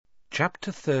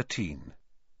Chapter 13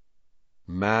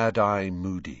 Mad-Eye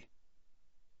Moody.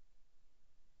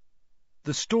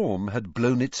 The storm had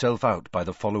blown itself out by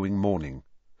the following morning,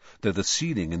 though the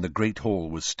ceiling in the great hall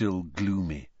was still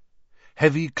gloomy.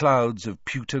 Heavy clouds of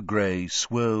pewter grey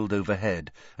swirled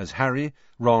overhead as Harry,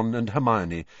 Ron and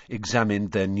Hermione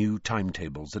examined their new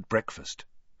timetables at breakfast.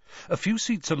 A few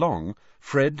seats along,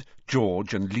 Fred,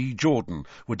 George and Lee Jordan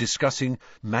were discussing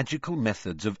magical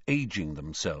methods of aging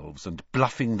themselves and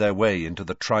bluffing their way into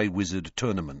the Tri-Wizard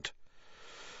tournament.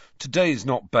 "Today's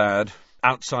not bad,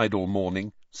 outside all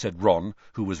morning," said Ron,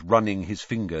 who was running his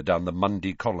finger down the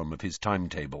Monday column of his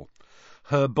timetable.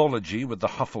 "Herbology with the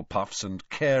Hufflepuffs and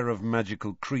care of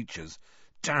magical creatures.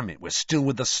 Damn it, we're still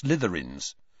with the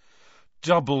Slytherins."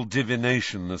 "Double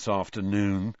divination this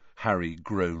afternoon," Harry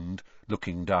groaned,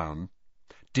 looking down.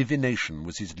 Divination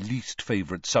was his least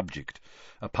favourite subject,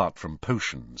 apart from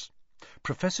potions.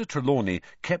 Professor Trelawney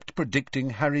kept predicting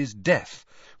Harry's death,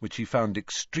 which he found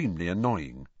extremely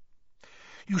annoying.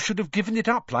 "You should have given it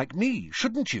up like me,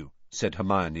 shouldn't you?" said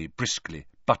Hermione briskly,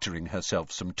 buttering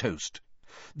herself some toast.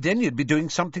 "Then you'd be doing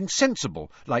something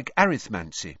sensible, like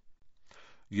arithmancy."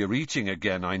 "You're eating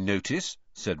again, I notice,"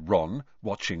 said Ron,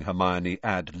 watching Hermione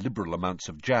add liberal amounts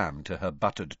of jam to her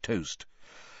buttered toast.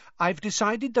 "I've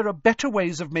decided there are better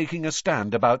ways of making a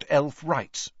stand about elf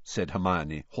rights," said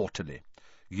Hermione haughtily.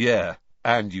 "Yeah,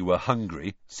 and you were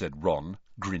hungry," said Ron,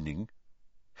 grinning.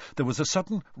 There was a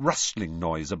sudden rustling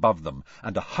noise above them,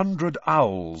 and 100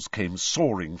 owls came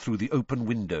soaring through the open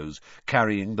windows,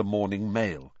 carrying the morning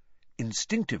mail.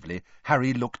 Instinctively,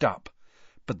 Harry looked up,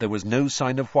 but there was no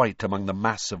sign of white among the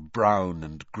mass of brown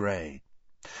and grey.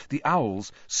 The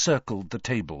owls circled the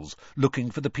tables, looking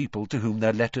for the people to whom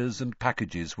their letters and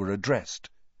packages were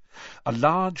addressed. A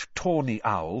large tawny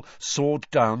owl soared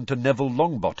down to Neville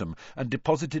Longbottom and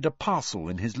deposited a parcel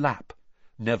in his lap.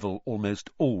 Neville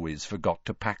almost always forgot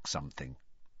to pack something.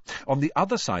 On the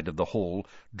other side of the hall,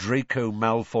 Draco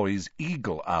Malfoy's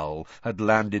eagle owl had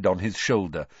landed on his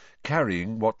shoulder,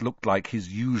 carrying what looked like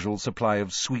his usual supply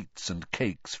of sweets and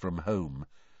cakes from home.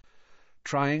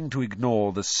 Trying to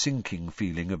ignore the sinking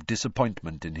feeling of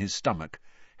disappointment in his stomach,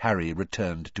 Harry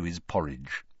returned to his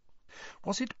porridge.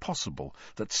 Was it possible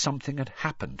that something had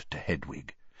happened to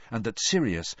Hedwig, and that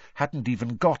Sirius hadn't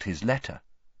even got his letter?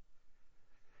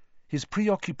 His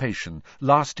preoccupation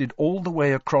lasted all the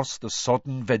way across the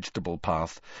sodden vegetable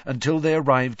path until they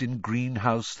arrived in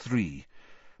Greenhouse 3,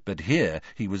 but here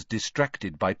he was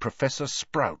distracted by Professor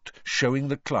Sprout showing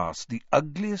the class the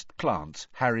ugliest plants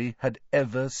Harry had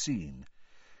ever seen.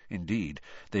 Indeed,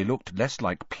 they looked less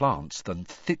like plants than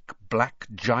thick black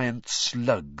giant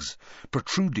slugs,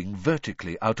 protruding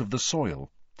vertically out of the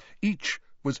soil. Each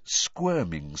was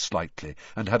squirming slightly,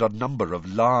 and had a number of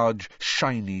large,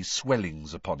 shiny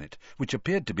swellings upon it, which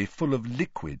appeared to be full of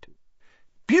liquid.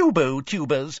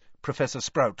 "Bubo-tubers," Professor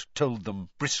Sprout told them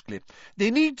briskly.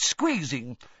 "They need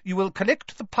squeezing. You will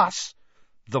collect the pus."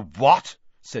 "The what?"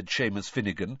 said Seamus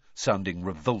Finnegan, sounding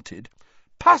revolted.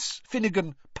 "Pus,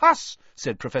 Finnegan, pus,"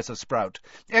 said Professor Sprout,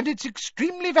 "and it's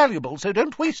extremely valuable, so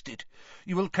don't waste it.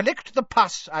 You will collect the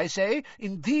pus, I say,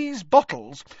 in these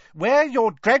bottles. Wear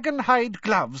your dragon-hide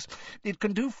gloves. It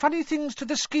can do funny things to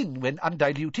the skin when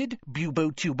undiluted,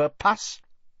 bubo-tuber pus."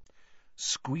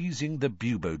 Squeezing the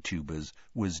bubo-tubers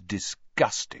was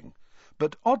disgusting,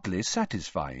 but oddly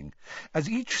satisfying. As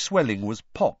each swelling was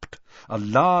popped, a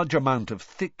large amount of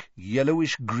thick,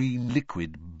 yellowish-green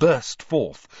liquid burst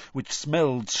forth, which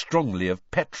smelled strongly of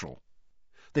petrol.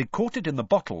 They caught it in the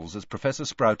bottles, as Professor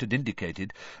Sprout had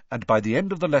indicated, and by the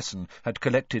end of the lesson had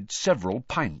collected several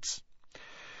pints.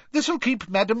 "This'll keep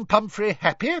Madame Pumphrey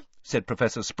happy," said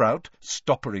Professor Sprout,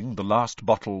 stoppering the last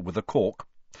bottle with a cork.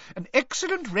 "An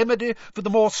excellent remedy for the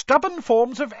more stubborn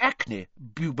forms of acne,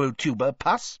 bubo-tuber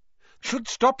pus. Should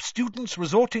stop students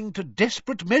resorting to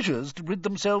desperate measures to rid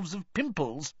themselves of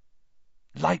pimples."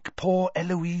 "Like poor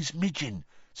Eloise Midgin,"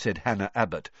 said Hannah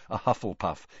Abbott, a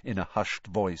Hufflepuff, in a hushed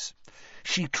voice.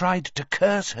 "She tried to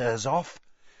curse hers off."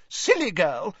 "Silly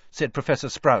girl," said Professor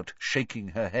Sprout, shaking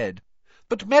her head.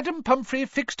 "But Madame Pumphrey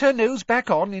fixed her nose back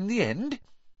on in the end."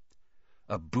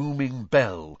 A booming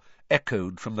bell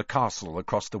echoed from the castle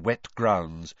across the wet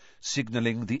grounds,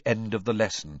 signalling the end of the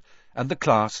lesson, and the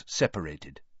class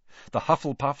separated. The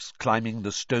Hufflepuffs climbing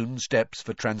the stone steps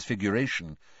for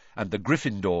Transfiguration, and the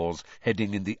Gryffindors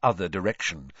heading in the other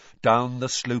direction, down the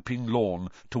sloping lawn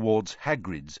towards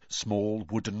Hagrid's small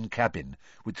wooden cabin,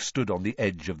 which stood on the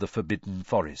edge of the Forbidden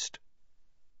Forest.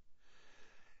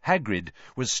 Hagrid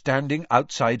was standing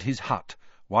outside his hut,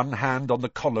 one hand on the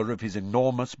collar of his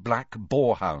enormous black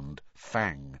boarhound,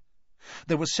 Fang.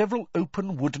 There were several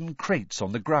open wooden crates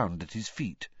on the ground at his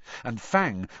feet, and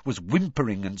Fang was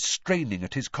whimpering and straining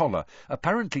at his collar,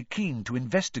 apparently keen to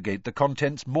investigate the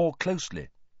contents more closely.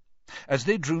 As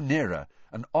they drew nearer,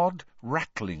 an odd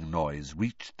rattling noise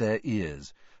reached their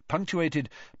ears, punctuated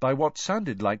by what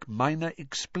sounded like minor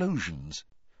explosions.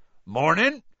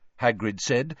 "Morning," Hagrid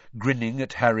said, grinning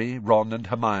at Harry, Ron and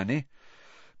Hermione.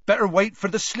 "Better wait for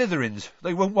the Slytherins.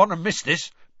 They won't want to miss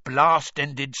this.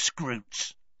 Blast-ended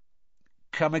scroots."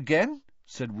 "Come again?"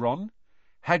 said Ron.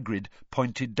 Hagrid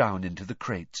pointed down into the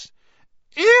crates.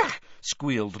 "Ich!"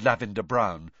 squealed Lavender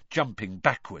Brown, jumping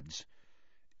backwards.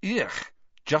 "Ich!"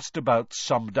 just about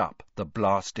summed up the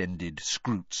blast-ended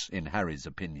scroots, in Harry's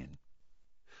opinion.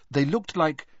 They looked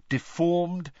like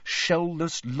deformed,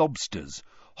 shell-less lobsters,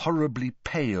 horribly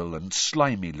pale and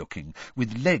slimy-looking,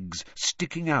 with legs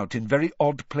sticking out in very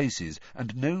odd places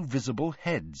and no visible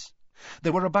heads.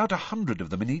 There were about 100 of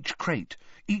them in each crate,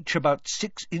 each about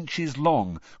 6 inches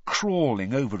long,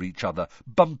 crawling over each other,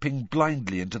 bumping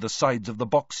blindly into the sides of the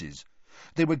boxes.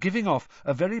 They were giving off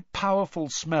a very powerful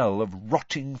smell of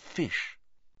rotting fish.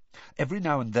 Every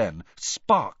now and then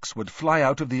sparks would fly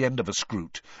out of the end of a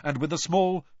scroot, and with a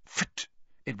small "fit"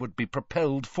 it would be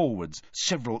propelled forwards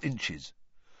several inches.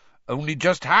 "Only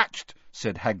just hatched,"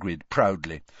 said Hagrid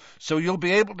proudly, "so you'll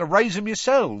be able to raise 'em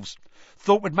yourselves.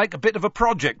 Thought we'd make a bit of a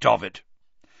project of it."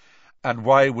 "And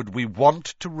why would we want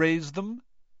to raise them?"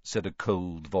 said a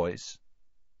cold voice.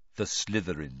 The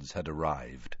Slytherins had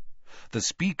arrived. The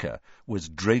speaker was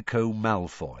Draco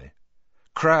Malfoy.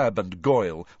 Crabbe and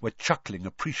Goyle were chuckling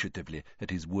appreciatively at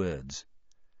his words.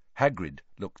 Hagrid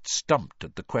looked stumped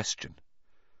at the question.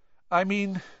 "I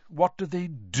mean, what do they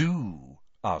do?"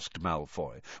 asked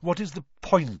Malfoy. "What is the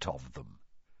point of them?"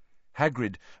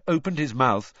 Hagrid opened his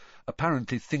mouth,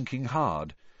 apparently thinking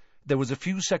hard. There was a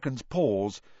few seconds'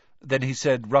 pause. Then he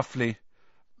said roughly,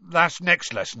 "That's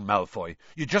next lesson, Malfoy.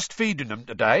 You're just feeding 'em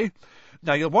today.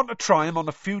 Now you'll want to try 'em on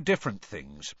a few different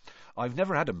things. I've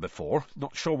never had 'em before,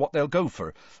 not sure what they'll go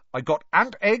for. I got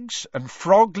ant eggs and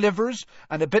frog livers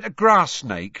and a bit of grass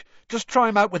snake. Just try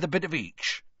 'em out with a bit of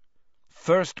each."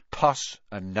 "First pus,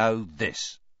 and now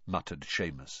this," muttered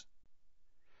Seamus.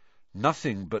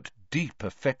 Nothing but deep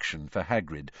affection for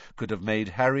Hagrid could have made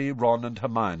Harry, Ron and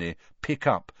Hermione pick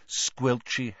up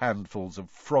squelchy handfuls of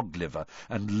frog liver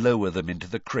and lower them into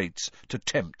the crates to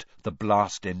tempt the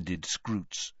blast-ended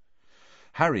scroots.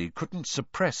 Harry couldn't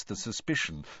suppress the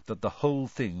suspicion that the whole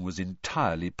thing was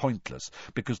entirely pointless,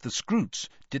 because the scroots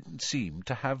didn't seem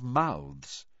to have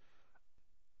mouths.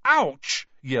 "Ouch!"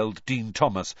 yelled Dean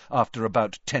Thomas after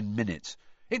about 10 minutes.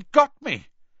 "It got me!"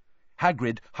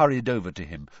 Hagrid hurried over to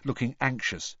him, looking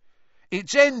anxious.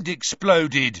 "Its end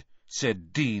exploded,"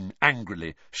 said Dean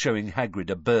angrily, showing Hagrid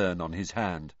a burn on his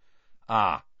hand.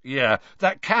 "Ah, yeah,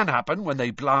 that can happen when they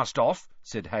blast off,"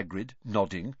 said Hagrid,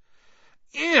 nodding.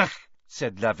 "Ich!"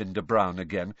 said Lavender Brown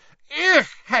again. "Ich,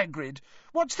 Hagrid!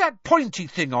 What's that pointy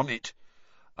thing on it?"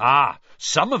 "Ah,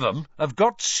 some of 'em have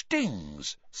got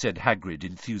stings," said Hagrid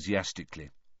enthusiastically.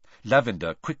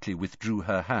 Lavender quickly withdrew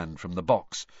her hand from the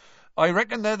box. "I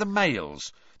reckon they're the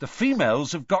males. The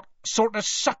females have got sort of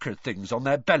sucker things on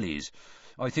their bellies.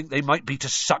 I think they might be to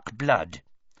suck blood."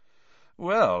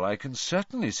 "Well, I can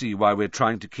certainly see why we're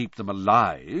trying to keep them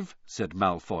alive," said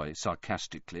Malfoy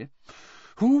sarcastically.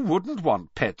 "Who wouldn't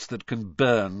want pets that can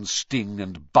burn, sting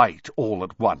and bite all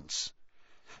at once?"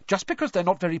 "Just because they're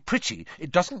not very pretty,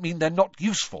 it doesn't mean they're not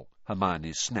useful,"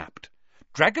 Hermione snapped.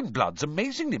 "Dragon blood's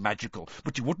amazingly magical,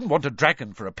 but you wouldn't want a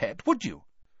dragon for a pet, would you?"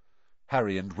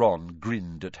 Harry and Ron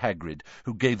grinned at Hagrid,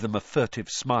 who gave them a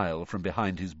furtive smile from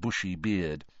behind his bushy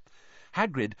beard.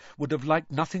 Hagrid would have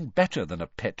liked nothing better than a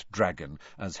pet dragon,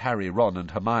 as Harry, Ron and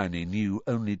Hermione knew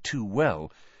only too well.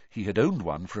 He had owned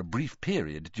one for a brief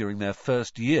period during their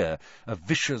first year, a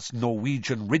vicious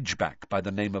Norwegian ridgeback by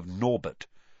the name of Norbert.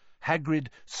 Hagrid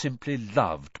simply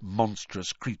loved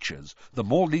monstrous creatures. The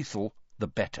more lethal, the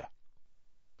better.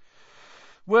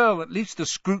 "Well, at least the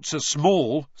scroots are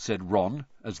small," said Ron,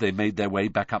 as they made their way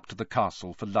back up to the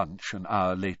castle for lunch an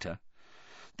hour later.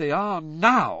 "They are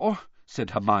now," said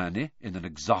Hermione in an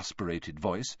exasperated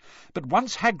voice, "but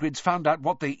once Hagrid's found out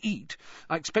what they eat,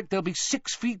 I expect they'll be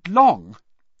 6 feet long."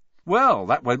 "Well,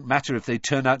 that won't matter if they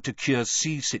turn out to cure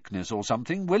seasickness or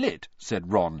something, will it?"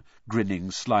 said Ron,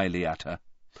 grinning slyly at her.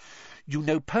 "You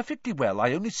know perfectly well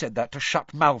I only said that to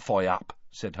shut Malfoy up,"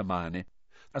 said Hermione.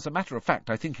 "As a matter of fact,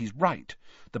 I think he's right.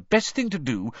 The best thing to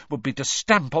do would be to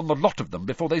stamp on the lot of them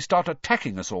before they start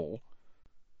attacking us all."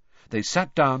 They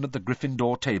sat down at the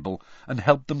Gryffindor table and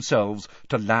helped themselves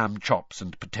to lamb chops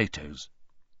and potatoes.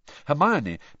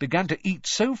 Hermione began to eat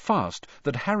so fast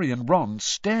that Harry and Ron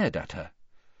stared at her.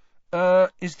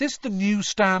 Is this the new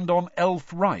stand on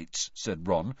elf rights?" said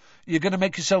Ron. "You're going to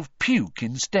make yourself puke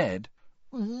instead?"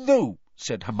 "No,"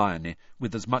 said Hermione,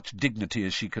 with as much dignity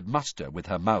as she could muster, with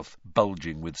her mouth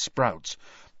bulging with sprouts.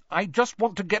 "I just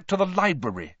want to get to the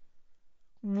library."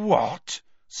 "What?"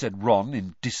 said Ron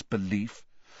in disbelief.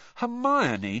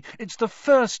 "Hermione, it's the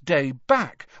first day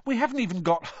back. We haven't even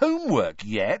got homework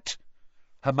yet."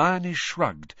 Hermione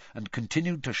shrugged and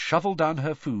continued to shovel down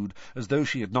her food as though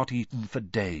she had not eaten for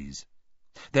days.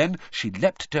 Then she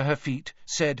leapt to her feet,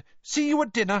 said, "See you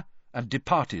at dinner," and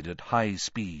departed at high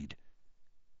speed.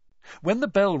 When the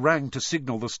bell rang to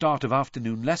signal the start of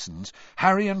afternoon lessons,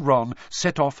 Harry and Ron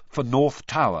set off for North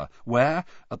Tower, where,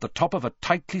 at the top of a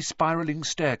tightly spiralling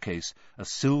staircase, a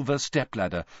silver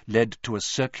step-ladder led to a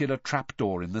circular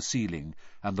trapdoor in the ceiling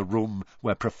and the room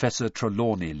where Professor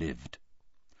Trelawney lived.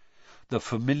 The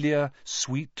familiar,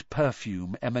 sweet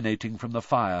perfume emanating from the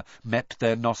fire met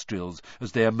their nostrils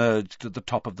as they emerged at the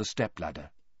top of the step-ladder.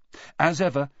 As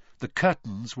ever, the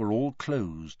curtains were all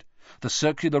closed. The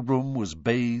circular room was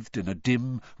bathed in a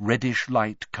dim, reddish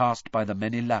light cast by the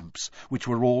many lamps, which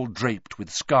were all draped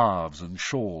with scarves and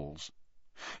shawls.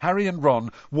 Harry and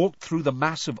Ron walked through the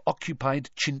mass of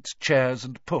occupied chintz chairs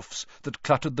and puffs that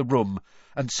cluttered the room,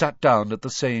 and sat down at the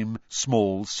same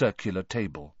small circular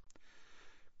table.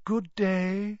 "Good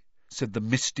day," said the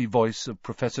misty voice of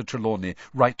Professor Trelawney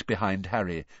right behind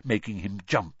Harry, making him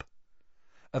jump.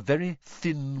 A very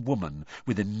thin woman,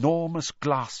 with enormous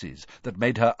glasses that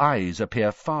made her eyes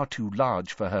appear far too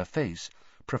large for her face,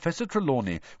 Professor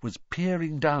Trelawney was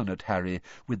peering down at Harry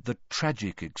with the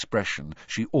tragic expression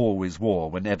she always wore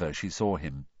whenever she saw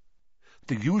him.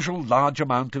 The usual large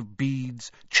amount of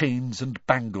beads, chains, and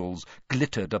bangles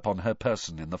glittered upon her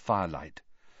person in the firelight.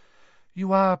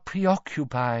 "You are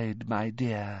preoccupied, my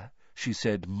dear," she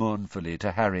said mournfully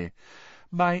to Harry.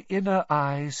 "My inner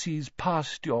eye sees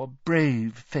past your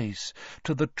brave face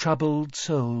to the troubled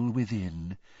soul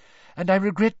within, and I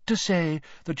regret to say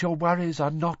that your worries are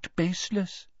not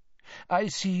baseless. I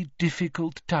see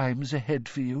difficult times ahead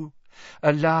for you.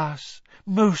 Alas,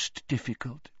 most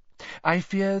difficult. I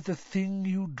fear the thing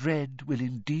you dread will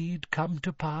indeed come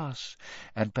to pass,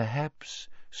 and perhaps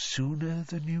sooner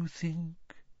than you think."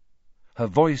 Her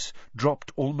voice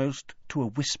dropped almost to a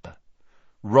whisper.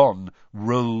 Ron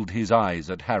rolled his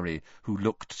eyes at Harry, who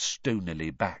looked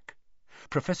stonily back.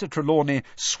 Professor Trelawney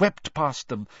swept past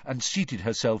them and seated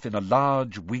herself in a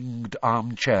large winged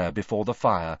armchair before the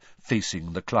fire,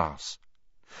 facing the class.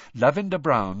 Lavender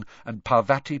Brown and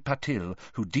Parvati Patil,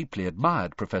 who deeply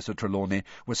admired Professor Trelawney,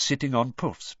 were sitting on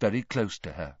puffs very close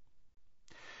to her.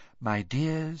 "My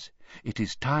dears, it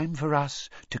is time for us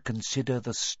to consider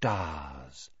the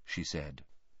stars," she said.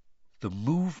 "The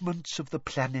movements of the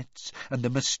planets and the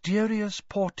mysterious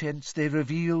portents they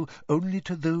reveal only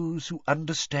to those who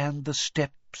understand the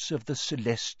steps of the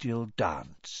celestial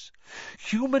dance.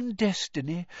 Human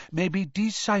destiny may be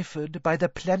deciphered by the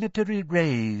planetary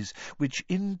rays which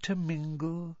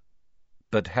intermingle—"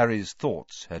 But Harry's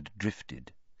thoughts had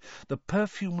drifted. The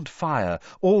perfumed fire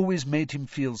always made him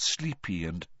feel sleepy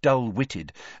and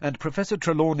dull-witted, and Professor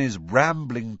Trelawney's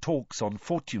rambling talks on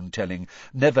fortune-telling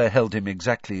never held him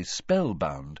exactly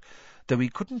spellbound, though he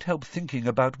couldn't help thinking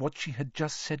about what she had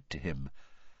just said to him.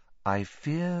 "I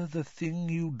fear the thing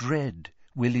you dread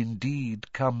will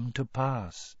indeed come to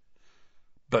pass."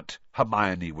 But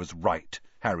Hermione was right,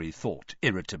 Harry thought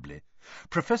irritably.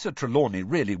 Professor Trelawney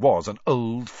really was an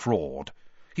old fraud.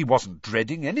 He wasn't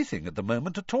dreading anything at the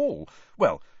moment at all.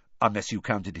 Well, unless you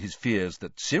counted his fears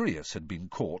that Sirius had been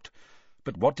caught.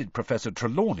 But what did Professor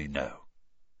Trelawney know?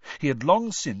 He had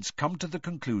long since come to the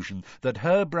conclusion that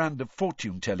her brand of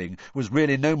fortune-telling was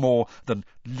really no more than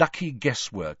lucky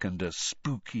guesswork and a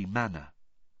spooky manner.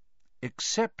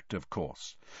 Except, of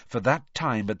course, for that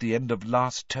time at the end of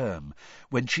last term,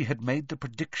 when she had made the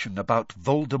prediction about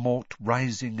Voldemort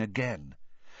rising again.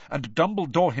 And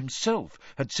Dumbledore himself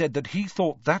had said that he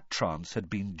thought that trance had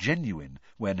been genuine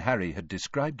when Harry had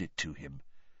described it to him.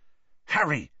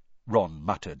 "Harry!" Ron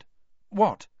muttered.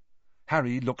 "What?"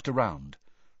 Harry looked around.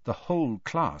 The whole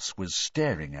class was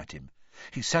staring at him.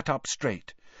 He sat up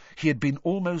straight. He had been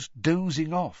almost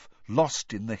dozing off,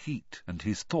 lost in the heat and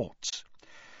his thoughts.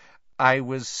 "I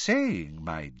was saying,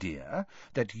 my dear,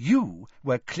 that you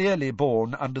were clearly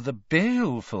born under the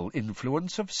baleful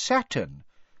influence of Saturn,"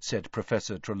 said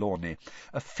Professor Trelawney,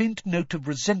 a faint note of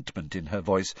resentment in her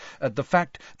voice at the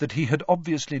fact that he had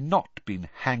obviously not been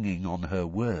hanging on her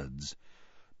words.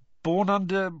 "Born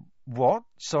under what,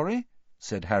 sorry?"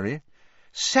 said Harry.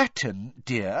 "Saturn,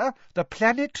 dear, the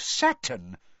planet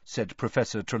Saturn," said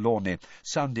Professor Trelawney,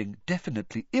 sounding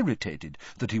definitely irritated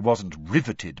that he wasn't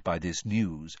riveted by this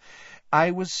news.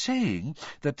 "I was saying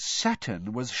that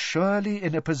Saturn was surely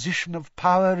in a position of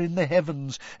power in the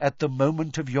heavens at the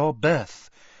moment of your birth.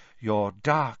 Your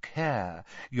dark hair,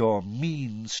 your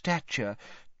mean stature,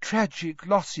 tragic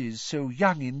losses so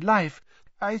young in life.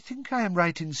 I think I am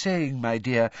right in saying, my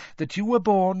dear, that you were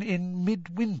born in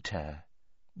midwinter."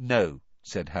 "No,"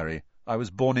 said Harry. "I was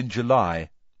born in July."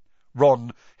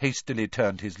 Ron hastily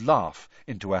turned his laugh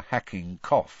into a hacking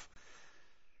cough.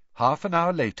 Half an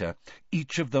hour later,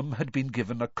 each of them had been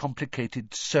given a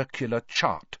complicated circular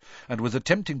chart and was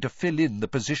attempting to fill in the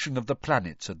position of the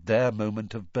planets at their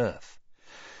moment of birth.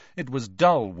 It was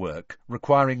dull work,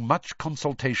 requiring much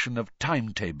consultation of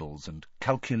timetables and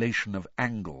calculation of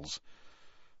angles.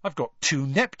 "I've got 2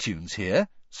 Neptunes here,"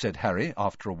 said Harry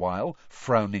after a while,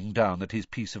 frowning down at his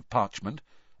piece of parchment.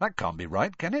 "That can't be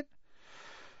right, can it?"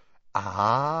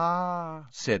 "Ah,"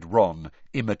 said Ron,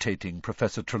 imitating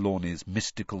Professor Trelawney's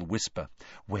mystical whisper,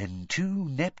 "when 2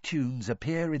 Neptunes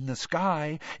appear in the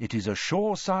sky, it is a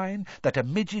sure sign that a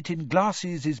midget in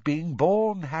glasses is being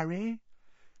born, Harry."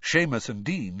 Seamus and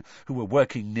Dean, who were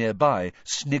working nearby,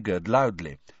 sniggered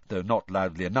loudly, though not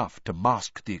loudly enough to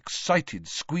mask the excited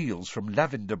squeals from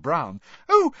Lavender Brown.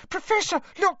 "Oh, Professor,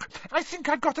 look! I think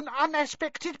I've got an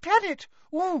unexpected planet.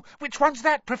 Ooh, which one's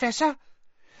that, Professor?"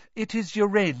 "It is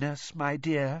Uranus, my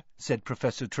dear," said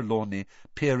Professor Trelawney,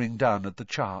 peering down at the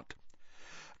chart.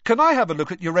 "Can I have a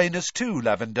look at Uranus too,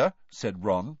 Lavender?" said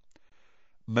Ron.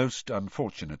 Most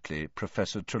unfortunately,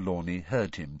 Professor Trelawney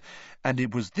heard him, and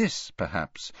it was this,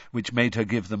 perhaps, which made her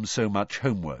give them so much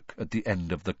homework at the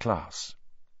end of the class.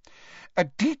 "A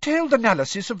detailed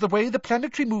analysis of the way the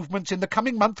planetary movements in the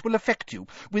coming month will affect you,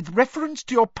 with reference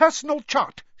to your personal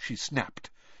chart," she snapped,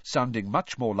 sounding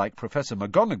much more like Professor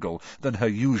McGonagall than her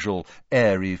usual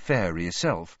airy-fairy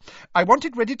self. "I want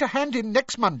it ready to hand in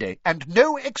next Monday, and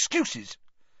no excuses."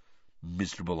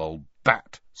 "Miserable old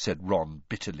bat," said Ron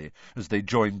bitterly, as they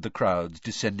joined the crowds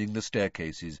descending the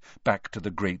staircases back to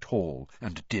the great hall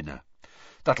and dinner.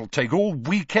 "That'll take all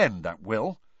weekend, that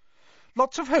will."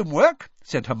 "Lots of homework,"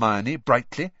 said Hermione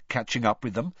brightly, catching up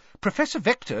with them. "Professor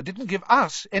Vector didn't give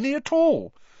us any at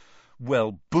all."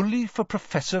 "Well, bully for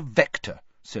Professor Vector,"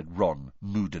 said Ron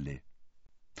moodily.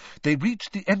 They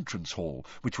reached the entrance hall,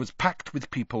 which was packed with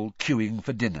people queuing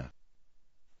for dinner.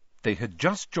 They had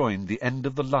just joined the end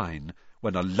of the line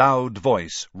when a loud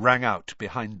voice rang out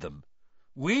behind them.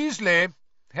 "Weasley!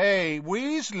 Hey,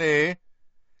 Weasley!"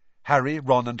 Harry,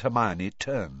 Ron and Hermione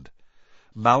turned.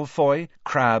 Malfoy,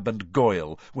 Crabbe and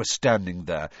Goyle were standing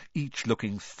there, each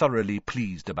looking thoroughly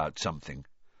pleased about something.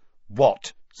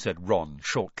 "What?" said Ron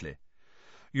shortly.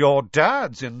 "Your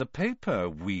dad's in the paper,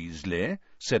 Weasley,"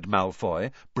 said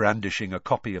Malfoy, brandishing a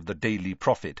copy of the Daily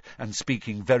Prophet and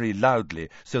speaking very loudly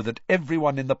so that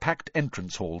everyone in the packed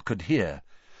entrance hall could hear.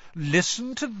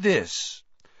 "Listen to this.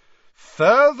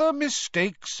 Further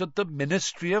mistakes at the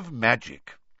Ministry of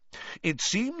Magic. It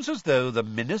seems as though the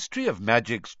Ministry of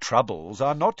Magic's troubles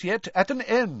are not yet at an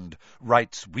end,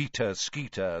 writes Rita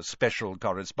Skeeter, special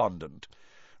correspondent.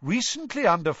 Recently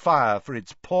under fire for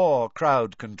its poor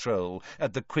crowd control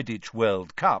at the Quidditch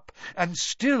World Cup, and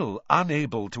still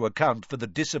unable to account for the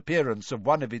disappearance of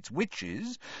one of its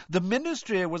witches, the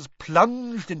Ministry was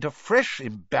plunged into fresh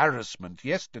embarrassment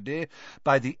yesterday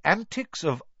by the antics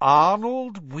of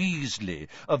Arnold Weasley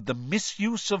of the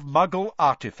Misuse of Muggle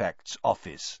Artifacts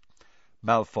Office."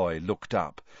 Malfoy looked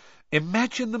up.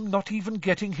 "Imagine them not even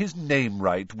getting his name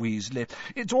right, Weasley.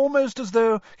 It's almost as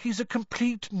though he's a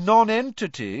complete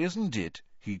non-entity, isn't it?"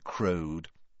 he crowed.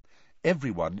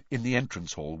 Everyone in the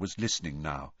entrance hall was listening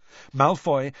now.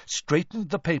 Malfoy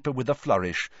straightened the paper with a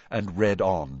flourish and read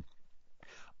on.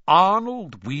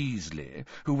 "Arnold Weasley,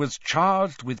 who was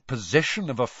charged with possession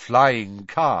of a flying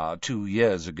car 2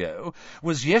 years ago,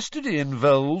 was yesterday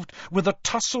involved with a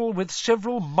tussle with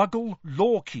several Muggle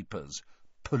lawkeepers,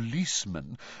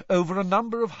 policemen, over a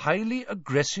number of highly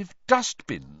aggressive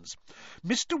dustbins.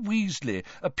 Mr. Weasley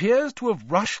appears to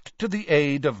have rushed to the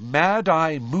aid of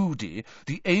Mad-Eye Moody,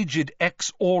 the aged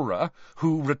ex-Auror,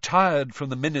 who retired from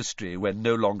the Ministry when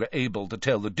no longer able to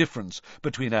tell the difference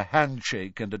between a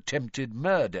handshake and attempted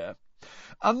murder.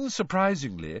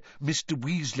 Unsurprisingly, Mr.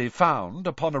 Weasley found,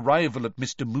 upon arrival at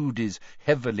Mr. Moody's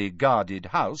heavily guarded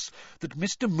house, that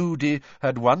Mr. Moody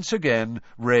had once again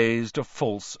raised a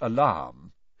false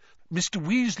alarm. Mr.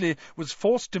 Weasley was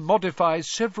forced to modify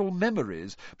several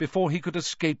memories before he could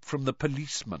escape from the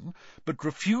policeman, but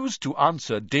refused to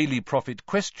answer Daily Prophet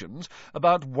questions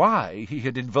about why he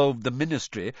had involved the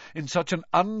Ministry in such an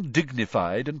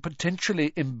undignified and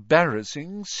potentially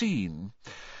embarrassing scene.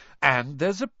 "And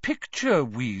there's a picture,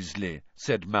 Weasley,"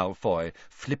 said Malfoy,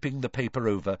 flipping the paper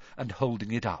over and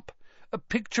holding it up. "A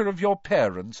picture of your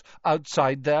parents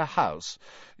outside their house,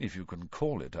 if you can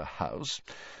call it a house.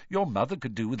 Your mother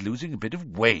could do with losing a bit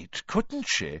of weight, couldn't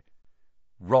she?"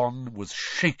 Ron was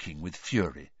shaking with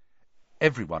fury.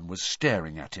 Everyone was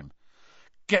staring at him.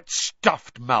 "Get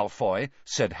stuffed, Malfoy,"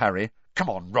 said Harry. "Come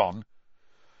on, Ron."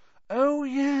 "Oh,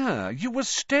 yeah, you were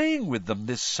staying with them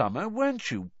this summer, weren't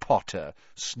you, Potter?"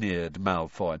 sneered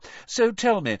Malfoy. "So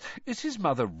tell me, is his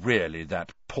mother really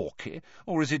that porky,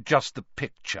 or is it just the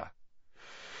picture?"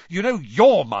 "You know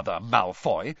your mother,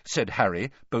 Malfoy," said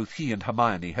Harry. Both he and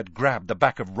Hermione had grabbed the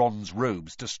back of Ron's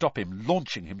robes to stop him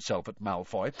launching himself at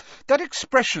Malfoy. "That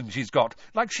expression she's got,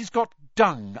 like she's got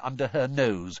dung under her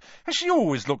nose. Has she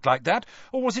always looked like that,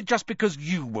 or was it just because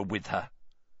you were with her?"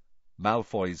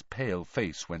 Malfoy's pale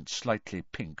face went slightly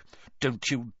pink. "Don't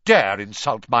you dare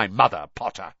insult my mother,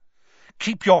 Potter."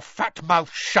 "Keep your fat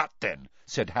mouth shut, then,"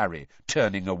 said Harry,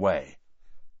 turning away.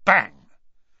 Bang!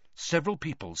 Several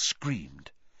people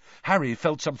screamed. Harry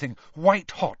felt something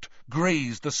white-hot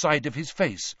graze the side of his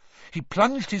face. He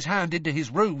plunged his hand into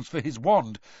his robes for his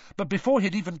wand, but before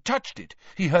he'd even touched it,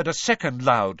 he heard a second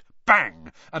loud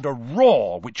bang and a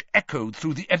roar which echoed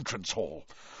through the entrance hall.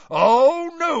 "Oh,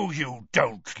 no, you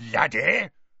don't, laddie!"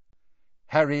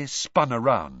 Harry spun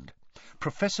around.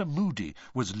 Professor Moody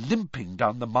was limping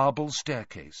down the marble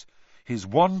staircase. His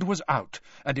wand was out,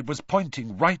 and it was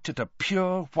pointing right at a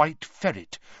pure white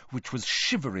ferret, which was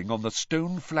shivering on the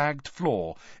stone-flagged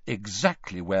floor,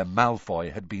 exactly where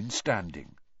Malfoy had been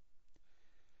standing.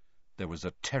 There was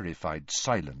a terrified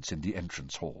silence in the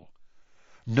entrance hall.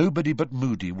 Nobody but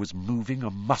Moody was moving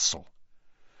a muscle.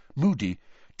 Moody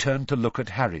turned to look at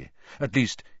Harry. At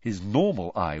least, his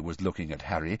normal eye was looking at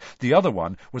Harry. The other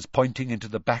one was pointing into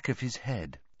the back of his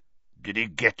head. "Did he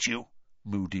get you?"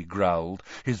 Moody growled.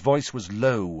 His voice was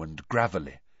low and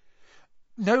gravelly.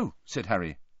 "No," said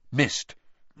Harry. "Missed."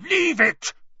 "Leave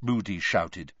it!" Moody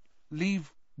shouted.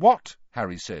 "Leave what?"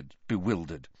 Harry said,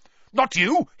 bewildered. "Not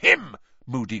you! Him!"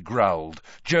 Moody growled,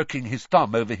 jerking his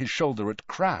thumb over his shoulder at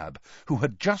Crabbe, who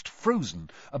had just frozen,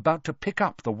 about to pick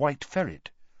up the white ferret.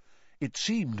 It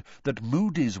seemed that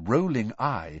Moody's rolling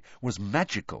eye was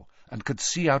magical and could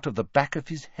see out of the back of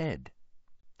his head.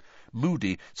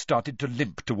 Moody started to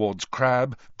limp towards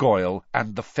Crabbe, Goyle,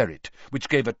 and the ferret, which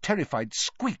gave a terrified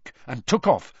squeak and took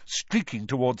off, streaking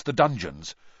towards the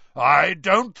dungeons. "I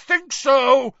don't think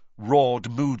so!" roared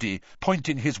Moody,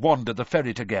 pointing his wand at the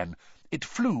ferret again. It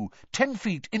flew 10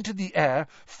 feet into the air,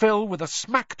 fell with a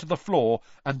smack to the floor,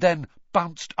 and then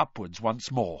bounced upwards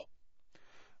once more.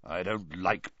 "I don't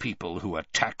like people who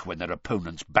attack when their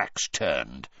opponent's back's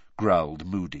turned," growled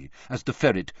Moody, as the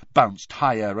ferret bounced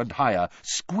higher and higher,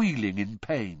 squealing in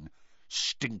pain.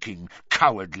 "Stinking,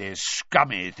 cowardly,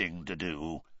 scummy thing to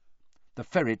do." The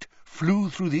ferret flew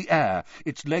through the air,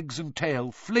 its legs and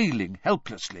tail flailing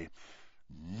helplessly.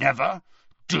 "Never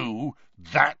do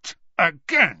that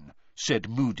again," said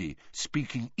Moody,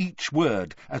 speaking each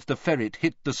word as the ferret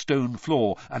hit the stone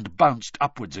floor and bounced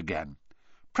upwards again.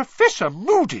 "Professor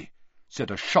Moody!" said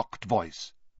a shocked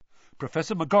voice.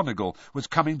 Professor McGonagall was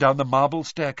coming down the marble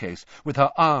staircase with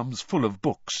her arms full of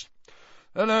books.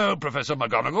 "Hello, Professor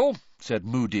McGonagall," said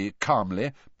Moody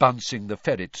calmly, bouncing the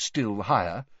ferret still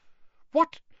higher.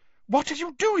 What are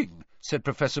you doing?" said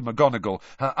Professor McGonagall,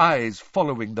 her eyes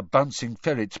following the bouncing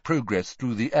ferret's progress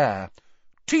through the air.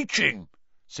 "Teaching,"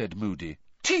 said Moody.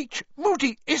 "Teach?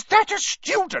 Moody, is that a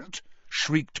student?"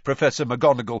 shrieked Professor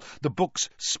McGonagall, the books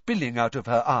spilling out of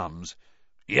her arms.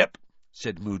 "Yep,"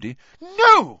 said Moody.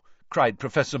 "No!" cried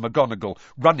Professor McGonagall,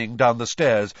 running down the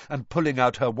stairs and pulling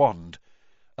out her wand.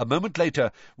 A moment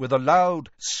later, with a loud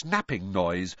snapping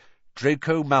noise,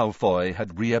 Draco Malfoy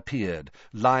had reappeared,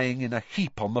 lying in a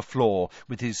heap on the floor,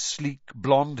 with his sleek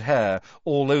blonde hair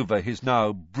all over his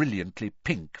now brilliantly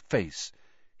pink face.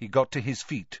 He got to his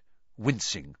feet,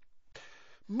 wincing.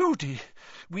 "Moody,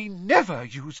 we never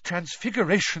use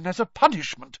transfiguration as a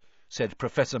punishment," said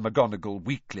Professor McGonagall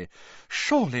weakly.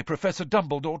 "Surely Professor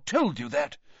Dumbledore told you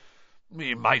that?"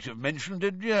 "He might have mentioned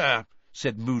it, yeah,"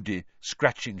 said Moody,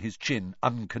 scratching his chin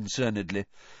unconcernedly.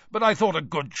 "But I thought a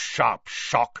good sharp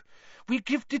shock—" "We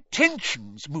give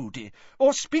detentions, Moody,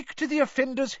 or speak to the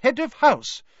offender's head of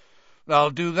house." "I'll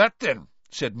do that, then,"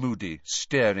 said Moody,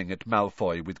 staring at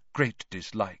Malfoy with great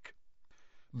dislike.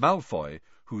 Malfoy,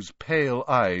 whose pale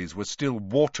eyes were still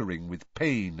watering with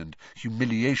pain and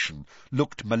humiliation,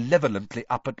 looked malevolently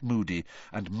up at Moody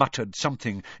and muttered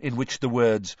something in which the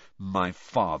words, "my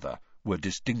father," were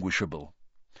distinguishable.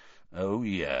 "Oh,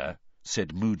 yeah,"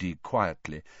 said Moody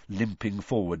quietly, limping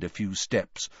forward a few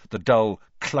steps, the dull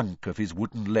clunk of his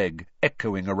wooden leg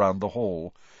echoing around the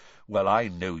hall. "Well, I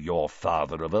know your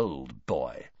father of old,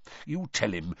 boy. You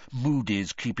tell him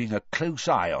Moody's keeping a close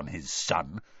eye on his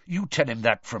son. You tell him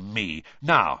that from me.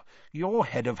 Now, your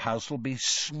head of house will be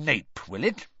Snape, will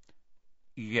it?"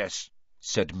 "Yes,"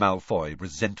 said Malfoy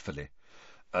resentfully.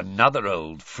 "Another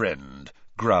old friend,"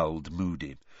 growled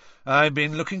Moody. "I've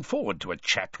been looking forward to a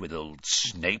chat with old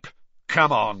Snape.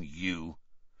 Come on, you!"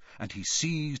 And he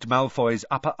seized Malfoy's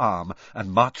upper arm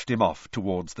and marched him off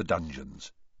towards the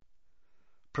dungeons.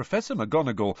 Professor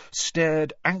McGonagall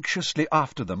stared anxiously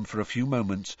after them for a few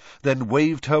moments, then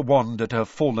waved her wand at her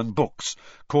fallen books,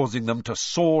 causing them to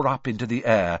soar up into the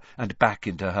air and back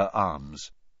into her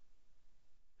arms.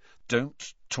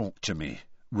 "Don't talk to me,"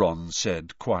 Ron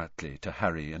said quietly to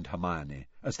Harry and Hermione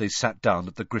as they sat down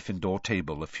at the Gryffindor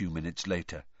table a few minutes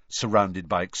later, surrounded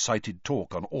by excited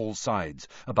talk on all sides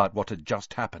about what had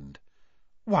just happened.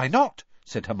 "Why not?"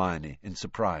 said Hermione in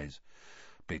surprise.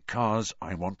 "Because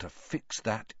I want to fix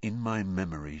that in my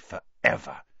memory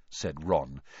forever," said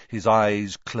Ron, his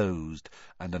eyes closed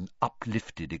and an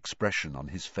uplifted expression on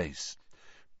his face.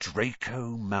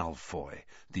 "Draco Malfoy,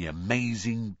 the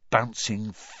amazing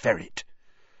bouncing ferret."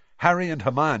 Harry and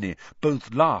Hermione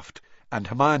both laughed, and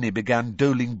Hermione began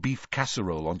doling beef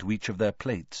casserole onto each of their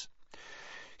plates.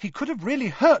 "He could have really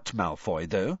hurt Malfoy,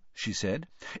 though," she said.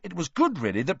 "It was good,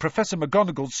 really, that Professor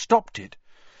McGonagall stopped it."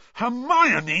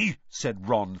 "Hermione!" said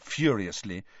Ron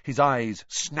furiously, his eyes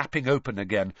snapping open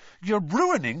again. "You're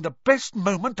ruining the best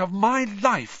moment of my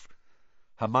life!"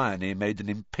 Hermione made an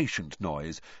impatient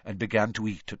noise and began to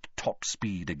eat at top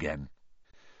speed again.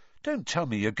 "Don't tell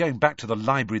me you're going back to the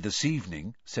library this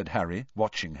evening," said Harry,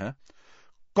 watching her.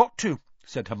 "Got to,"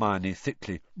 said Hermione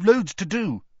thickly. "Loads to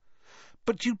do."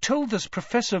 "But you told us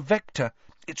Professor Vector—"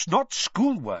 "It's not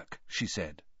schoolwork," she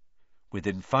said.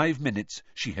 Within 5 minutes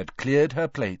she had cleared her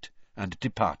plate and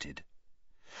departed.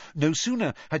 No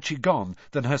sooner had she gone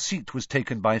than her seat was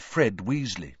taken by Fred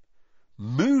Weasley.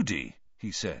 "Moody,"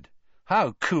 he said.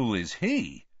 "How cool is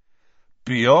he?"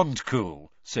 "Beyond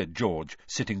cool," said George,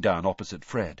 sitting down opposite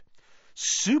Fred.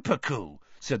 "Super cool,"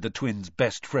 said the twins'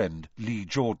 best friend, Lee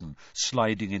Jordan,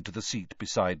 sliding into the seat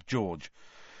beside George.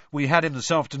 "We had him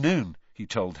this afternoon," he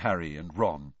told Harry and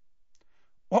Ron.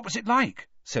 "What was it like?"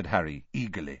 said Harry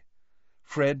eagerly.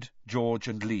 Fred, George,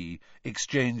 and Lee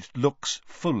exchanged looks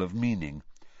full of meaning.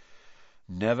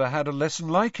 "Never had a lesson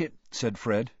like it," said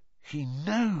Fred. "He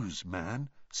knows, man,"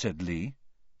 said Lee.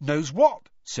 "Knows what?"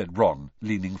 said Ron,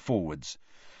 leaning forwards.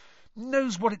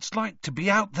 "Knows what it's like to be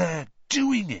out there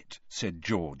doing it," said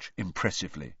George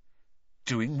impressively.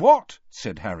 "Doing what?"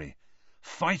 said Harry.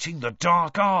 "Fighting the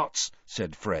dark arts,"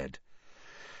 said Fred.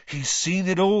 "He's seen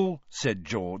it all," said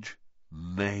George.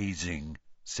 "'Mazing,"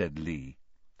 said Lee.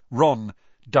 Ron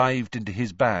dived into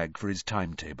his bag for his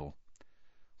timetable.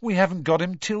 "We haven't got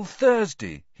him till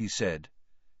Thursday," he said,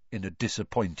 in a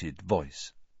disappointed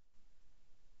voice.